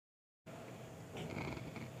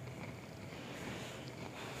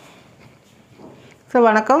So,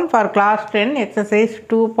 vanakkam for class 10 exercise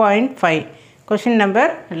 2.5 question number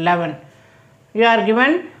 11. You are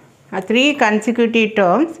given 3 consecutive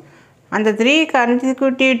terms and the 3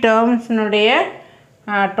 consecutive terms nuடைய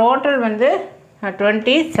total வந்து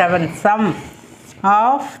 27 sum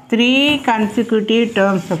of 3 consecutive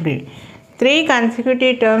terms அப்படி 3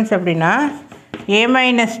 consecutive terms அப்படின்னா a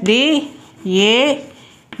minus d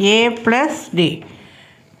a plus d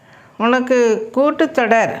உனக்கு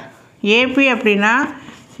கூட்டுத்தொடர் AP அப்படின்னா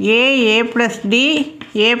a plus d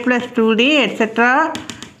a plus 2d etcetera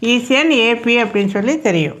ஈஸியன் AP அப்படின்னு சொல்லி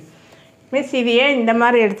தெரியும். Miss இது ஏன் இந்த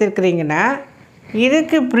மாதிரி எடுத்துருக்குறீங்கன்னா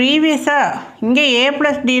இதுக்கு ப்ரீவியஸாக இங்கே a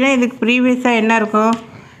plus dனா இதுக்கு ப்ரீவியஸாக என்ன இருக்கும்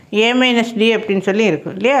a minus d அப்படின்னு சொல்லி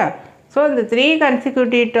இருக்கும் இல்லையா. ஸோ இந்த 3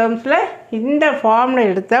 consecutive டேர்ம்ஸில் இந்த ஃபார்மில்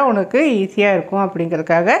எடுத்தால் உனக்கு ஈஸியாக இருக்கும்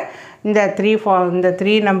அப்படிங்கிறதுக்காக இந்த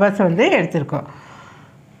த்ரீ நம்பர்ஸ் வந்து எடுத்திருக்கோம்.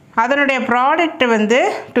 அதனுடைய ப்ராடக்ட் வந்து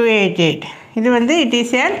 288. இது வந்து இட்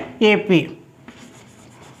இஸ் an AP.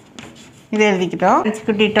 இது எழுதிக்கிட்டோம்.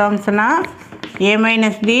 Consecutive டேர்ம்ஸ்னால் a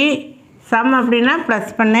minus d some அப்படின்னா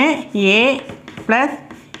ப்ளஸ் பண்ணு a plus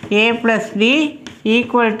a plus d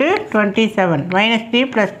equal to 27 minus d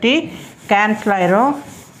plus d cancel ஆயிரும்.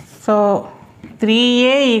 So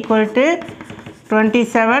 3a equal to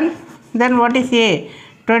 27. Then what is a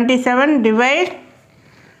 27 divide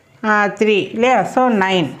 3 இல்லையா. So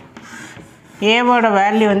 9 ஏவோட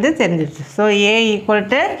value வந்து தெரிஞ்சிருச்சு. So a equal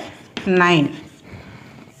to 9.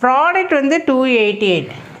 Product வந்து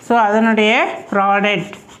 288. So அதனுடைய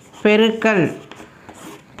product பெருக்கல்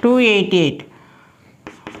 288.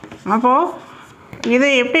 அப்போது இதை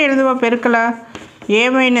எப்படி எழுதுவோம் பெருக்கலாம் a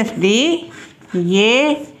minus d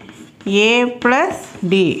a plus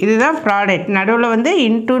d இதுதான் ப்ராடக்ட். நடுவில் வந்து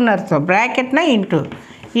இன்ட்டுன்னு அர்த்தம், ப்ராக்கெட்னா into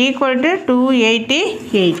equal to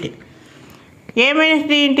 288. a minus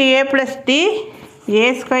d into a plus d a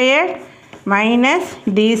squared minus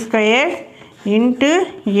d squared into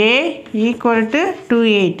a equal to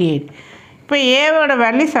 288. இப்போ ஏவோட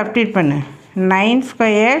வேல்யூ சப்ஸ்டிட் பண்ணு 9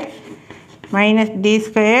 squared minus d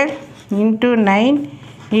squared into 9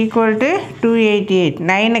 equal to 288.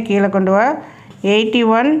 9 கீழே கொண்டு வா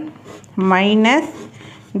 81 minus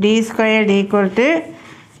d squared equal to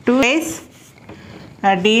 2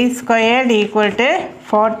 d squared equal to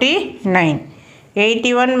 49.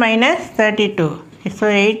 81 minus 32. So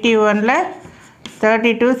 81ல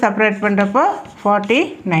 32 separate பண்ணுறப்போ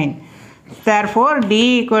 49. Therefore d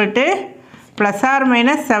equal to plus or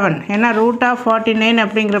minus 7. ஏன்னா root of 49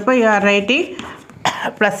 அப்படிங்கிறப்போ you are writing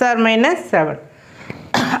plus or minus 7.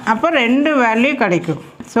 அப்போ ரெண்டு value கிடைக்கும்.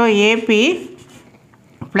 So AP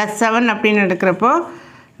plus 7 அப்படின்னு எடுக்கிறப்போ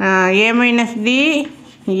a minus d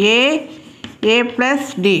a plus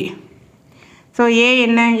d. So a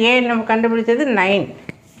என்ன a நம்ம கண்டுபிடிச்சது 9.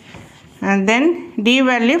 தென் d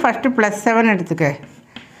வேல்யூ ஃபஸ்ட்டு ப்ளஸ் 7 எடுத்துக்க.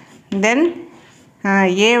 தென்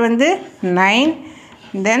a வந்து 9.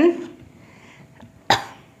 தென்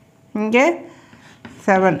இங்கே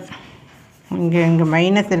 7 இங்கே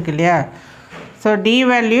மைனஸ் இருக்கு இல்லையா. ஸோ d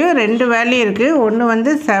வேல்யூ ரெண்டு வேல்யூ இருக்குது. ஒன்று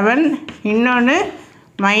வந்து 7, இன்னொன்று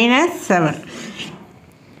minus 7.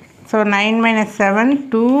 So 9 minus 7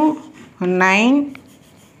 2 9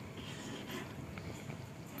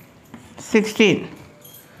 16.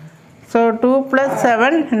 So 2 plus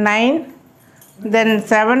 7 9. தென்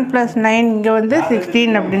 7 plus 9 இங்கே வந்து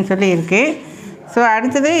 16 அப்படின்னு சொல்லி இருக்குது. ஸோ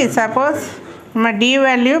அடுத்தது சப்போஸ் நம்ம டி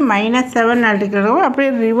வேல்யூ -7 எடுக்கிறோம், அப்படி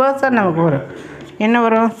ரிவர்ஸாக நமக்கு வரும். என்ன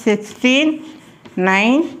வரும் 16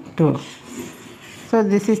 9 2. So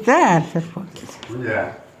this is the answer for this.